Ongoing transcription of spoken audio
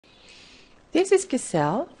This is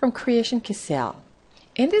Cassel from Creation Cassel.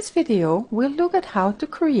 In this video, we'll look at how to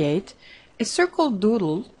create a circle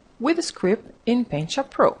doodle with a script in PaintShop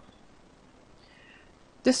Pro.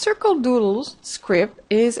 The circle doodles script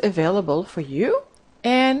is available for you,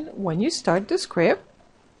 and when you start the script,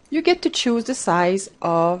 you get to choose the size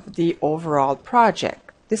of the overall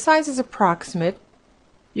project. The size is approximate.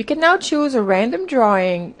 You can now choose a random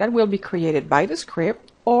drawing that will be created by the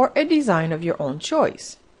script or a design of your own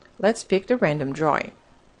choice. Let's pick the random drawing.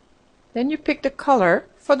 Then you pick the color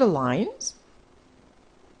for the lines.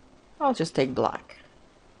 I'll just take black.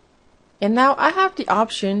 And now I have the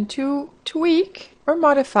option to tweak or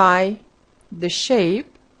modify the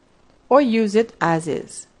shape or use it as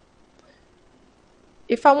is.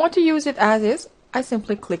 If I want to use it as is, I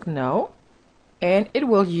simply click no, and it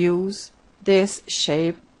will use this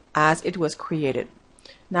shape as it was created.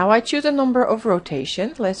 Now I choose a number of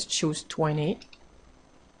rotations. Let's choose 20.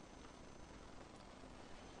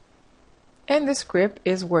 And the script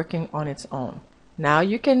is working on its own. Now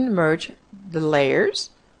you can merge the layers.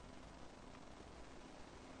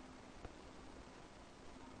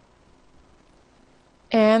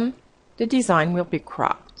 And the design will be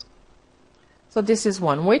cropped. So this is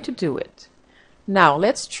one way to do it. Now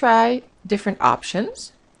let's try different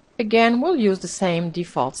options. Again, we'll use the same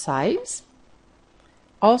default size.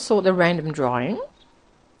 Also the random drawing.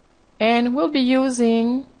 And we'll be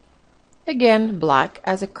using, again, black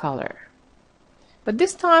as a color. But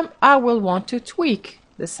this time I will want to tweak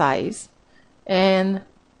the size and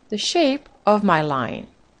the shape of my line.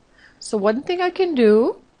 So one thing I can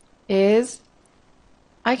do is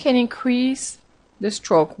I can increase the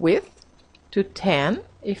stroke width to 10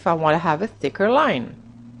 if I want to have a thicker line.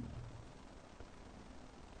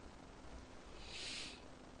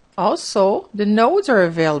 Also, the nodes are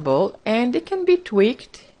available and they can be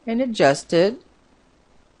tweaked and adjusted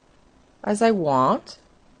as I want.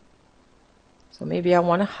 So maybe I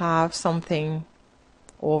want to have something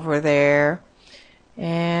over there.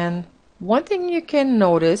 And one thing you can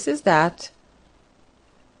notice is that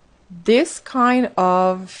this kind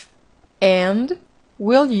of end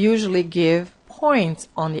will usually give points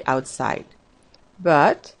on the outside.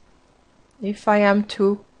 But if I am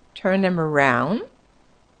to turn them around,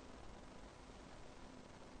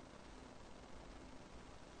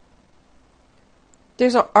 there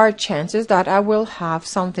are chances that I will have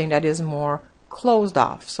something that is more closed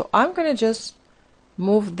off. So I'm going to just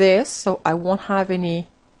move this so I won't have any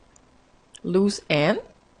loose end,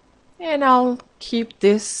 and I'll keep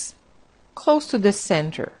this close to the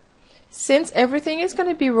center. Since everything is going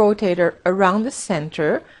to be rotated around the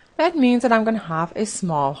center, that means that I'm going to have a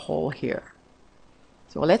small hole here.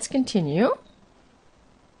 So let's continue,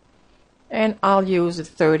 and I'll use the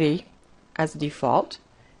 30 as default,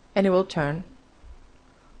 and it will turn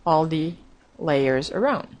all the layers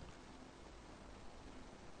around.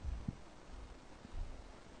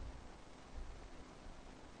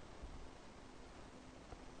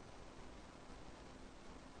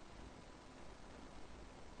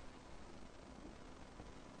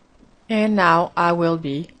 And now I will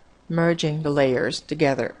be merging the layers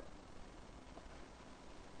together.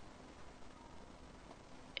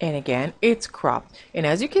 And again, it's cropped. And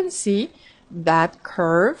as you can see, that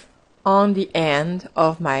curve on the end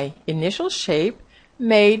of my initial shape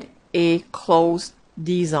made a closed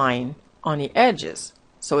design on the edges.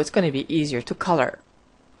 So it's going to be easier to color.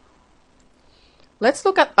 Let's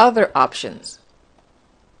look at other options.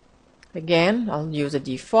 Again, I'll use a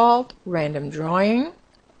default random drawing.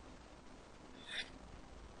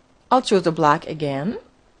 I'll choose the black again,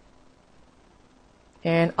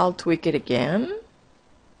 and I'll tweak it again.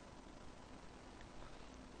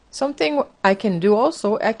 Something I can do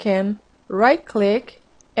also, I can right click,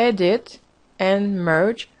 edit, and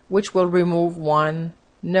merge, which will remove one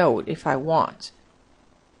node if I want.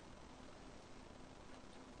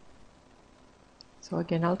 So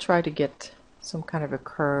again, I'll try to get some kind of a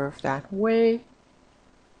curve that way.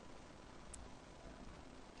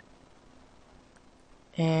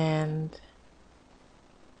 And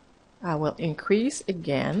I will increase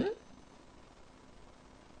again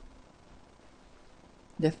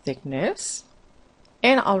the thickness,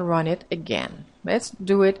 and I'll run it again. Let's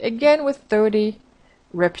do it again with 30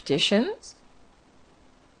 repetitions.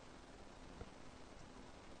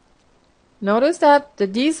 Notice that the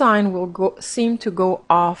design will seem to go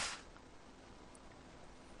off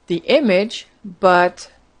the image,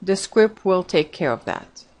 but the script will take care of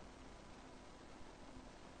that.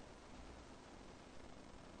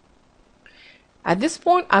 At this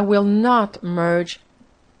point, I will not merge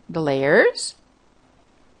the layers,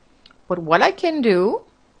 but what I can do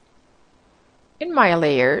in my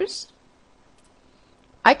layers,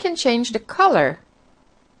 I can change the color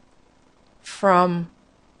from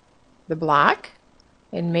the black,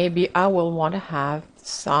 and maybe I will want to have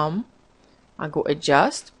some. I'll go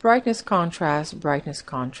adjust, brightness,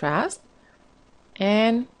 contrast,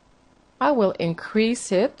 and I will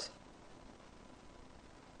increase it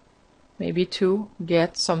maybe to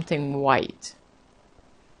get something white.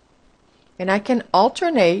 And I can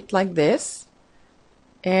alternate like this,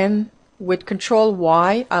 and with Control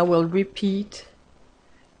Y I will repeat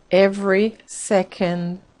every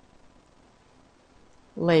second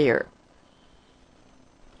layer.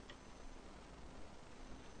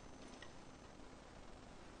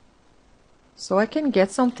 So I can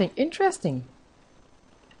get something interesting.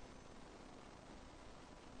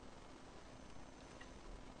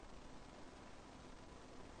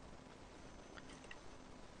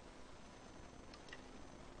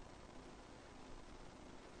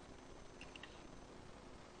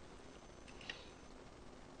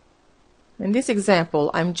 In this example,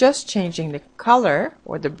 I'm just changing the color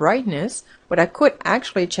or the brightness, but I could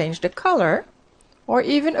actually change the color or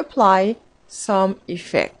even apply some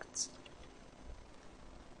effects.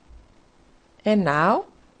 And now,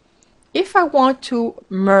 if I want to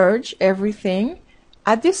merge everything,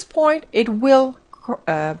 at this point it will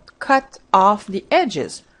cut off the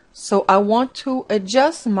edges. So I want to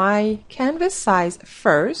adjust my canvas size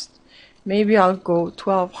first. Maybe I'll go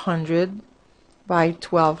 1200 by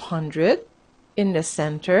 1200 in the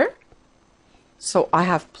center. So I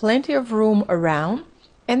have plenty of room around.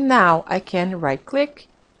 And now I can right click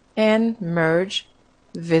and merge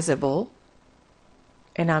visible.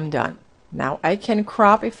 And I'm done. Now I can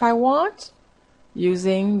crop if I want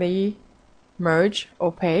using the merge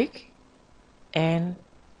opaque, and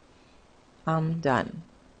I'm done.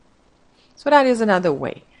 So that is another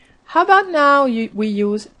way. How about now we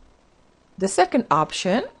use the second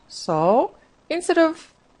option. So instead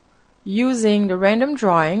of using the random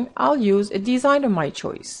drawing, I'll use a design of my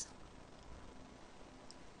choice.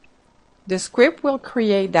 The script will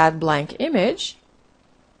create that blank image,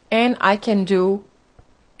 and I can do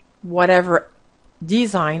whatever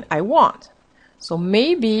design I want. So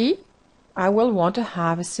maybe I will want to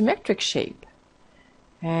have a symmetric shape,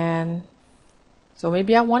 and so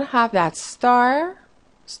maybe I want to have that star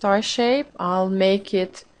shape. I'll make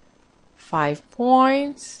it 5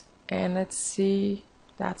 points, and let's see,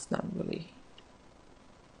 that's not really.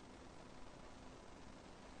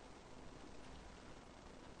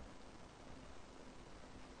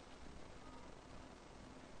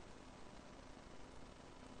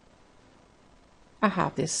 I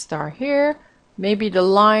have this star here. Maybe the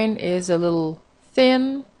line is a little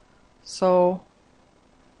thin, so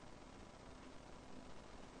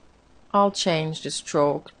I'll change the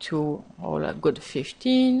stroke to a good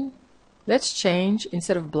 15. Let's change,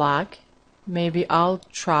 instead of black, maybe I'll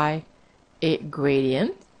try a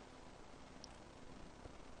gradient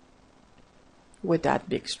with that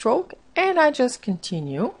big stroke, and I just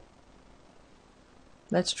continue.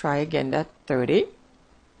 Let's try again that 30.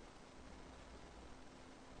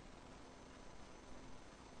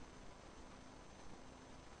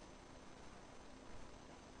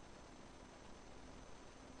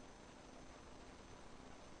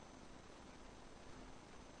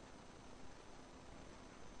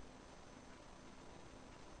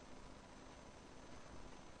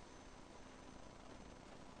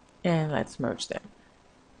 And let's merge them.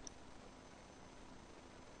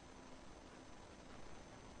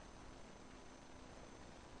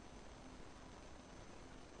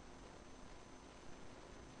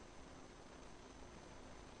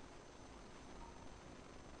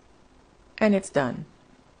 And it's done.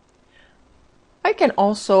 I can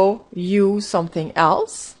also use something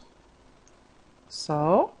else.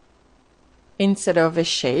 So instead of a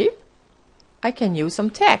shape, I can use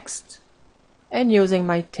some text. And using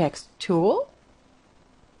my text tool,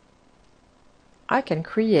 I can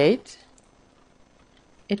create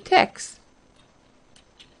a text.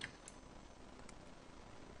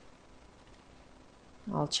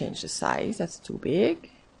 I'll change the size, that's too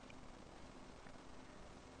big.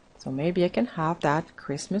 So maybe I can have that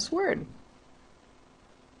Christmas word.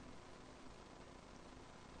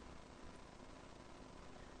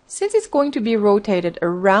 Since it's going to be rotated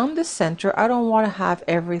around the center, I don't want to have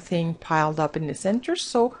everything piled up in the center,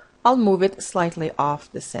 so I'll move it slightly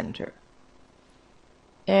off the center.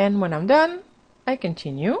 And when I'm done, I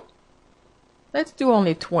continue. Let's do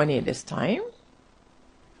only 20 this time.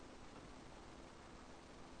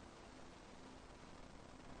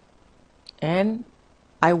 And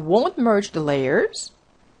I won't merge the layers,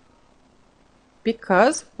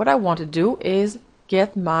 because what I want to do is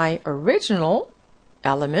get my original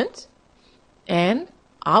element and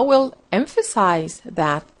I will emphasize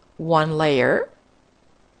that one layer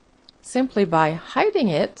simply by hiding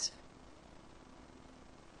it.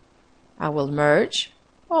 I will merge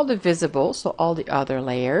all the visible, so all the other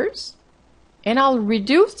layers, and I'll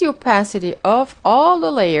reduce the opacity of all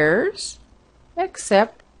the layers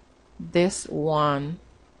except this one,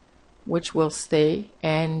 which will stay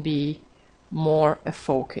and be more a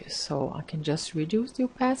focus. So I can just reduce the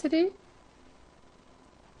opacity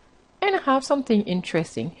and have something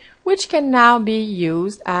interesting, which can now be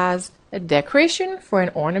used as a decoration for an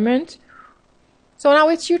ornament. So now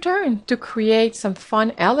it's your turn to create some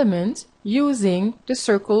fun elements using the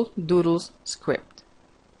Circle Doodles script.